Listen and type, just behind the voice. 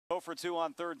for 2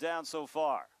 on third down so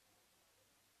far.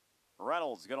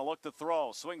 Reynolds going to look to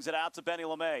throw. Swings it out to Benny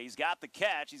Lemay. He's got the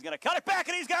catch. He's going to cut it back,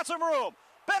 and he's got some room.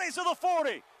 Benny's to the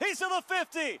 40. He's to the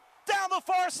 50. Down the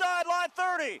far sideline,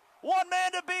 30. One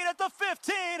man to beat at the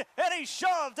 15, and he's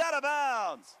shoved out of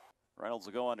bounds. Reynolds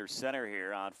will go under center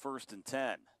here on 1st and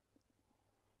 10.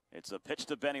 It's a pitch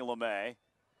to Benny Lemay.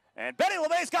 And Benny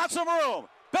Lemay's got some room.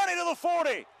 Benny to the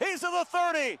 40. He's to the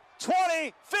 30,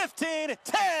 20, 15,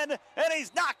 10, and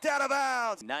he's knocked out of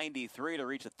bounds. 93 to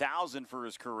reach 1,000 for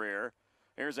his career.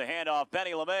 Here's a handoff.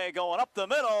 Benny Lemay going up the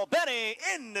middle. Benny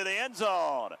into the end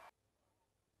zone.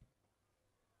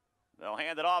 They'll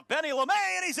hand it off. Benny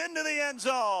Lemay, and he's into the end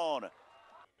zone.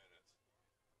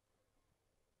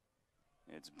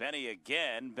 It's Benny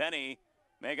again. Benny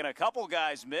making a couple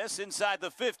guys miss inside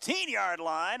the 15-yard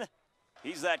line.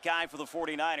 He's that guy for the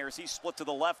 49ers. He's split to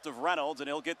the left of Reynolds, and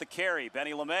he'll get the carry.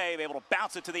 Benny Lemay able to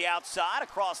bounce it to the outside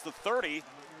across the 30.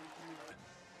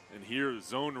 And here,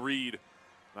 zone read.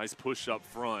 Nice push up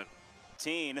front.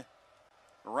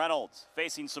 Reynolds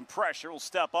facing some pressure. Will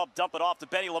step up, dump it off to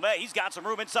Benny Lemay. He's got some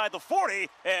room inside the 40,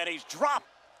 and he's dropped.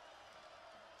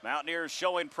 Mountaineers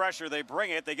showing pressure. They bring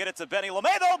it. They get it to Benny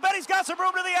Lemay, though. Benny's got some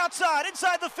room to the outside.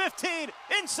 Inside the 15,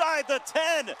 inside the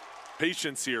 10.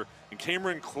 Patience here. And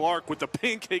Cameron Clark with the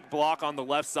pancake block on the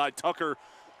left side. Tucker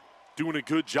doing a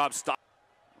good job stopping.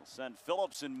 We'll send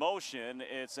Phillips in motion.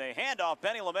 It's a handoff.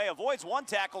 Benny Lemay avoids one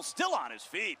tackle, still on his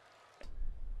feet.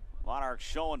 Monarchs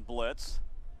showing blitz.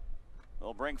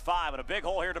 They'll bring 5 and a big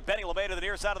hole here to Benny Lemay to the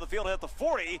near side of the field at the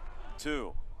 42.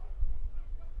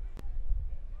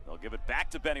 They'll give it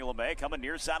back to Benny Lemay, coming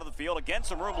near side of the field. Again,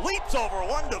 some room. Leaps over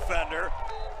one defender.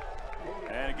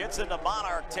 And gets into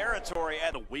Monarch territory.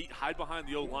 And the weight, hide behind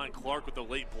the O-line. Clark with the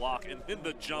late block, and then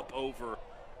the jump over.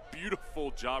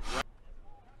 Beautiful job.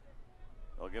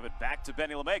 They'll give it back to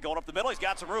Benny Lemay, going up the middle. He's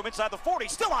got some room inside the 40,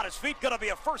 still on his feet. Going to be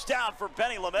a first down for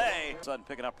Benny Lemay. Sudden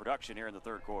picking up production here in the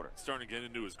third quarter. Starting to get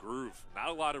into his groove. Not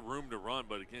a lot of room to run,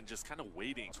 but again, just kind of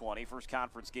waiting. 20, first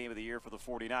conference game of the year for the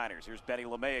 49ers. Here's Benny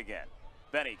Lemay again.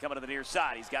 Benny coming to the near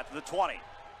side. He's got to the 20,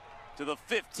 to the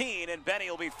 15, and Benny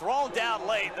will be thrown down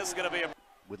late. This is going to be a...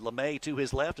 With Lemay to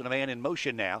his left and a man in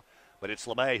motion now, but it's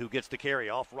Lemay who gets the carry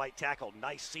off right tackle.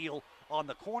 Nice seal on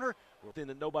the corner. Thing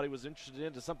that nobody was interested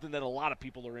in to something that a lot of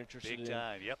people are interested in. Big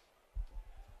time, yep.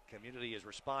 Community has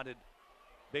responded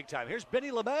big time. Here's Benny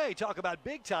Lemay. Talk about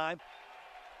big time.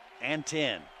 And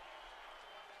 10.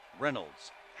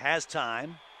 Reynolds has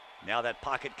time. Now that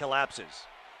pocket collapses.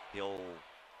 He'll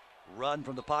run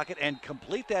from the pocket and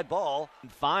complete that ball.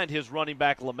 And find his running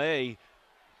back Lemay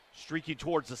streaking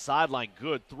towards the sideline.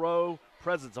 Good throw,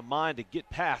 presence of mind to get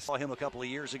past. Saw him a couple of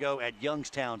years ago at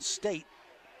Youngstown State.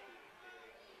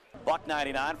 Buck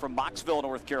 99 from Mocksville,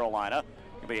 North Carolina.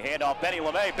 It'll be a handoff, Benny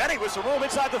Lemay. Benny with some room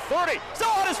inside the 30. Still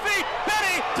on his feet.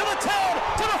 Benny to the 10,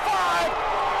 to the 5.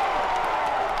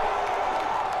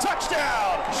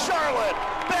 Touchdown, Charlotte.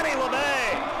 Benny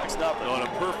Lemay. On a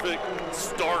perfect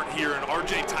start here, and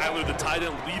R.J. Tyler, the tight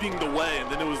end, leading the way, and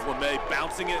then it was Lemay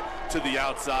bouncing it to the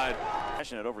outside.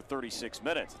 At over 36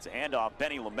 minutes. It's a handoff,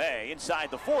 Benny Lemay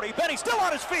inside the 40. Benny still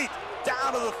on his feet,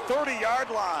 down to the 30-yard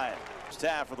line. First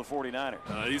half for the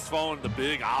 49ers. He's following the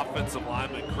big offensive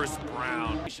lineman, Chris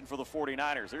Brown. For the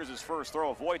 49ers. Here's his first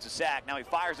throw, avoids a sack. Now he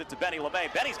fires it to Benny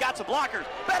Lemay. Benny's got some blockers.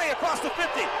 Benny across the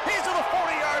 50. He's to the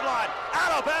 40-yard line.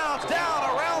 Out of bounds,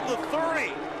 down around the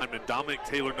 30. And Dominic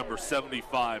Taylor, number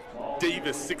 75.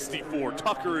 Davis, 64.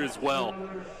 Tucker as well.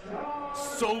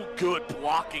 So good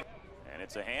blocking.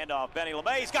 It's a handoff, Benny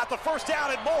Lemay. He's got the first down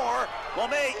and more.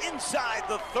 Lemay inside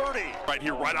the 30. Right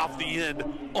here, right off the end,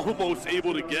 almost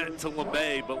able to get to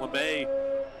Lemay, but Lemay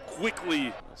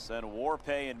quickly. Send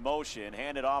Warpay in motion,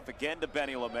 hand it off again to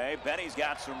Benny Lemay. Benny's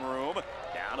got some room,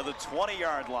 down to the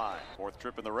 20-yard line. Fourth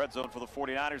trip in the red zone for the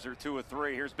 49ers. They're 2 of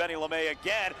 3. Here's Benny Lemay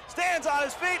again. Stands on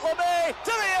his feet, Lemay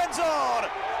to the end zone.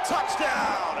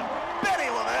 Touchdown, Benny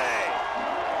Lemay.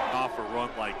 Off a run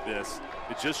like this,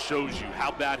 it just shows you how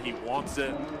bad he wants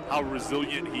it, how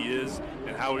resilient he is,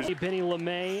 and how he's... Benny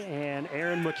Lemay and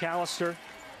Aaron McAllister.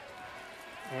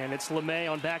 And it's Lemay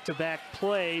on back-to-back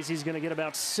plays. He's going to get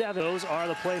about 7. Those are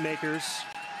the playmakers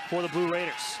for the Blue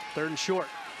Raiders. 3rd and short.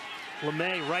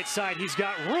 Lemay, right side. He's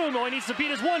got room. Oh, he needs to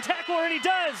beat his one tackler, and he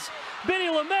does. Benny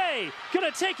Lemay going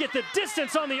to take it the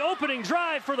distance on the opening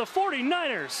drive for the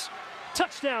 49ers.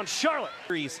 Touchdown, Charlotte.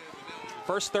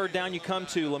 First third down you come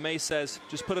to, Lemay says,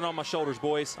 just put it on my shoulders,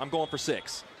 boys. I'm going for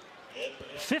 6.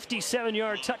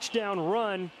 57-yard touchdown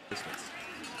run.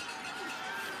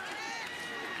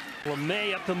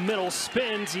 Lemay up the middle,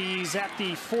 spins. He's at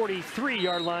the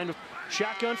 43-yard line.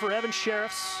 Shotgun for Evan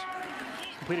Sheriffs.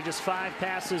 Completed just 5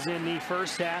 passes in the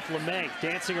first half. Lemay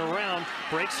dancing around,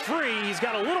 breaks free. He's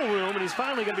got a little room, and he's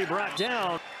finally going to be brought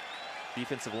down.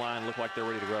 Defensive line look like they're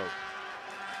ready to go.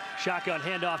 Shotgun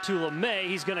handoff to Lemay.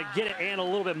 He's going to get it and a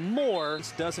little bit more.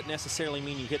 This doesn't necessarily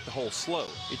mean you hit the hole slow.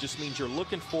 It just means you're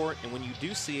looking for it, and when you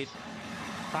do see it.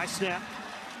 High snap.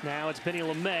 Now it's Benny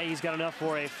Lemay. He's got enough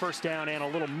for a first down and a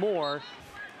little more.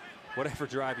 Whatever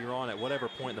drive you're on at whatever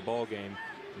point in the ball game,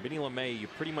 Benny Lemay, you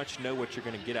pretty much know what you're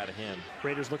going to get out of him.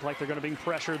 Raiders look like they're going to bring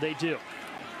pressure. They do.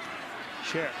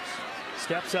 Sheriffs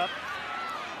steps up,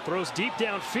 throws deep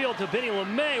downfield to Benny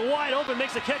Lemay. Wide open,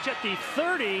 makes a catch at the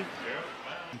 30.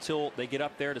 Until they get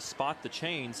up there to spot the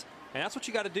chains, and that's what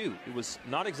you got to do. It was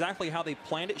not exactly how they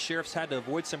planned it. Sheriffs had to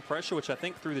avoid some pressure, which I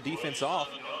think threw the defense off.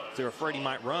 They were afraid he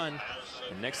might run,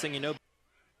 and next thing you know,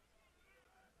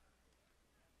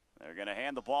 they're going to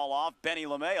hand the ball off. Benny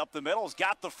Lemay up the middle. Has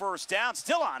got the first down.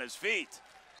 Still on his feet.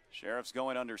 Sheriff's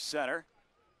going under center.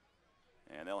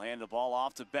 And they'll hand the ball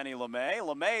off to Benny Lemay.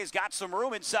 Lemay's got some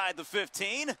room inside the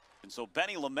 15. And so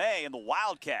Benny Lemay in the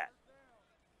Wildcat.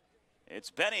 It's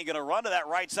Benny going to run to that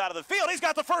right side of the field. He's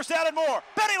got the first down and more.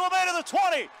 Benny Lemay to the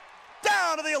 20.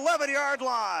 Down to the 11-yard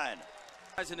line.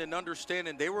 And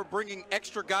understanding they were bringing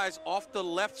extra guys off the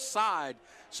left side.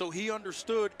 So he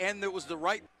understood, and it was the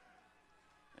right.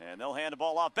 And they'll hand the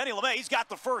ball off. Benny Lemay, he's got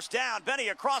the first down. Benny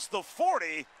across the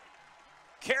 40,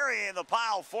 carrying the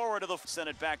pile forward to the. Send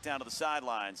it back down to the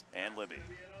sidelines. And Libby.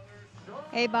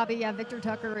 Hey, Bobby. Yeah, Victor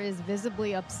Tucker is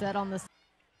visibly upset on this.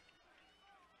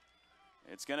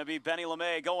 It's going to be Benny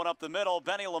Lemay going up the middle.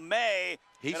 Benny Lemay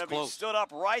going to be stood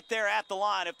up right there at the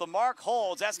line. If the mark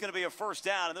holds, that's going to be a first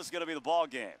down, and this is going to be the ball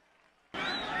game. Back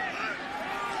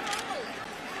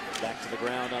to the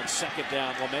ground on second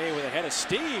down. Lemay with a head of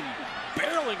steam,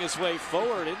 barreling his way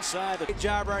forward inside the. Great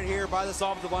job right here by this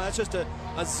offensive line. That's just a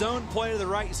zone play to the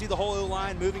right. You see the whole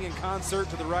O-line moving in concert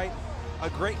to the right. A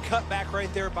great cutback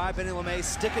right there by Benny Lemay,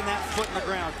 sticking that foot in the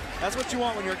ground. That's what you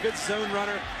want when you're a good zone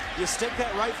runner. You stick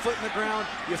that right foot in the ground,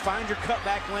 you find your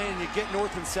cutback lane, and you get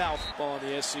north and south. Ball in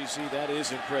the SEC, that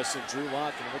is impressive. Drew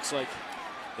Lock, and it looks like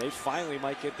they finally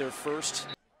might get their first.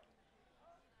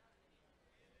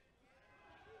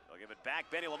 Give it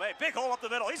back, Benny Lemay, big hole up the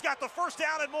middle. He's got the first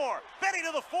down and more. Benny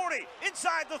to the 40,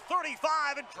 inside the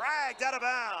 35, and dragged out of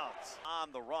bounds.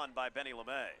 On the run by Benny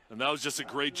Lemay. And that was just a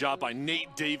great job by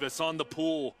Nate Davis on the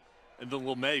pull, and then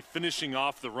Lemay finishing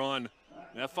off the run.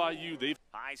 And FIU, they've.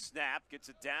 High snap, gets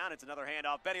it down. It's another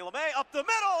handoff. Benny Lemay up the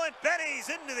middle, and Benny's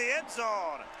into the end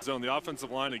zone. The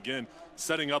offensive line again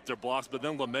setting up their blocks, but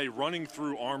then Lemay running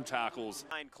through arm tackles.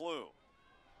 Clue.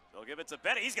 They'll give it to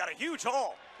Benny. He's got a huge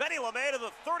hole. Benny Lemay to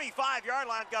the 35-yard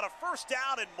line, got a first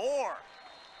down and more.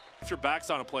 If your back's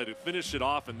on a play to finish it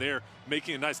off, and they're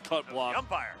making a nice cut block. The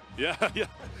umpire. Yeah.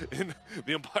 And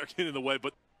the umpire getting in the way,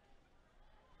 but.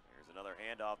 Here's another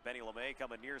handoff. Benny Lemay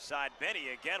coming near side. Benny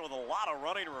again with a lot of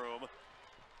running room.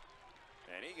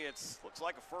 And he gets, looks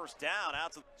like a first down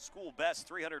out to school best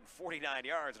 349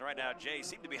 yards. And right now, Jay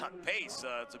seemed to be on pace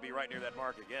to be right near that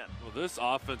mark again. Well, this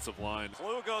offensive line.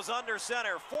 Clue goes under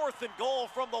center, 4th and goal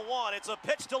from the 1. It's a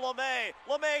pitch to Lemay.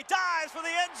 Lemay dives for the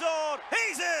end zone.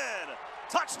 He's in.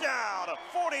 Touchdown,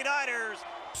 49ers.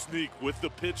 Sneak with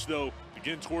the pitch, though,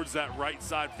 again towards that right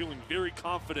side, feeling very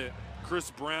confident.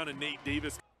 Chris Brown and Nate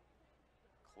Davis.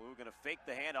 Going to fake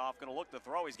the handoff, going to look to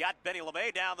throw. He's got Benny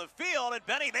Lemay down the field, and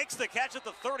Benny makes the catch at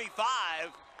the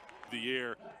 35. The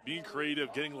air, being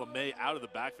creative, getting Lemay out of the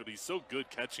backfield. He's so good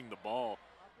catching the ball.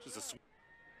 Just a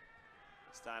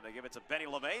This time they give it to Benny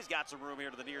Lemay. He's got some room here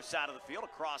to the near side of the field,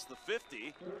 across the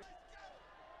 50.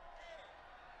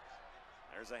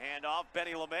 There's a handoff.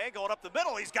 Benny Lemay going up the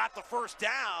middle. He's got the first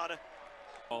down.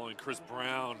 Following Chris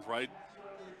Brown, right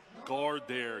guard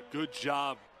there. Good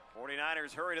job.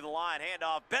 49ers hurry to the line.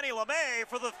 Handoff. Benny Lemay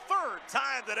for the 3rd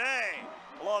time today.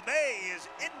 Lemay is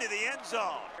into the end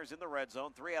zone. Here's in the red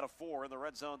zone. 3 out of 4 in the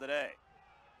red zone today.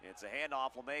 It's a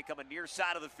handoff. Lemay coming near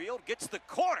side of the field. Gets the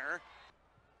corner.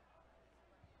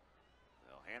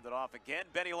 They'll hand it off again.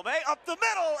 Benny Lemay up the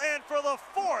middle, and for the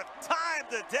 4th time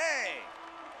today.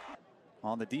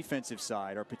 On the defensive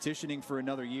side are petitioning for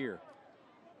another year.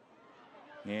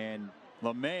 And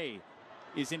Lemay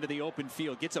is into the open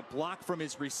field, gets a block from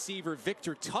his receiver,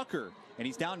 Victor Tucker, and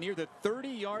he's down near the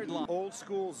 30-yard line. Old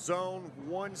school zone,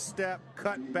 one step,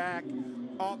 cut back,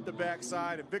 off the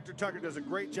backside, and Victor Tucker does a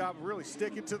great job of really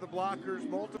sticking to the blockers.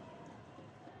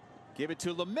 Give it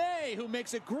to Lemay, who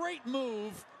makes a great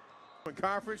move. In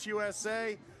Conference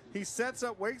USA, he sets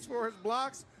up, waits for his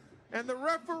blocks, and the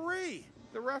referee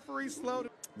slowed.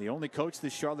 The only coach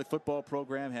this Charlotte football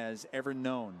program has ever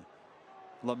known.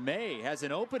 Lemay has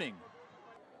an opening.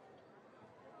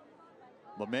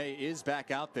 Lemay is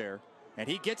back out there, and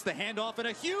he gets the handoff in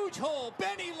a huge hole.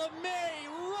 Benny Lemay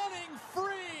running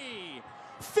free.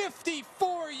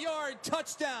 54-yard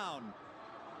touchdown.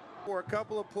 For a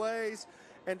couple of plays,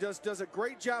 and just does a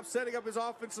great job setting up his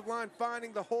offensive line,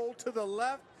 finding the hole to the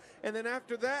left. And then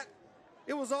after that,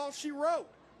 it was all she wrote.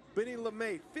 Benny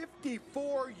Lemay,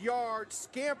 54-yard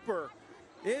scamper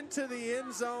into the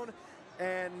end zone,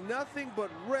 and nothing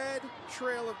but red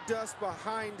trail of dust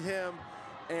behind him.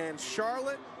 And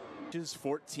Charlotte.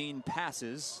 14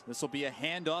 passes. This will be a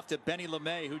handoff to Benny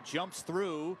Lemay, who jumps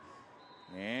through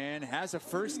and has a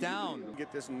first down.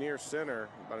 Get this near center,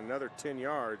 about another 10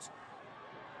 yards.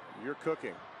 You're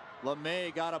cooking.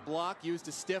 Lemay got a block, used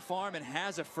a stiff arm, and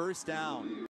has a first down.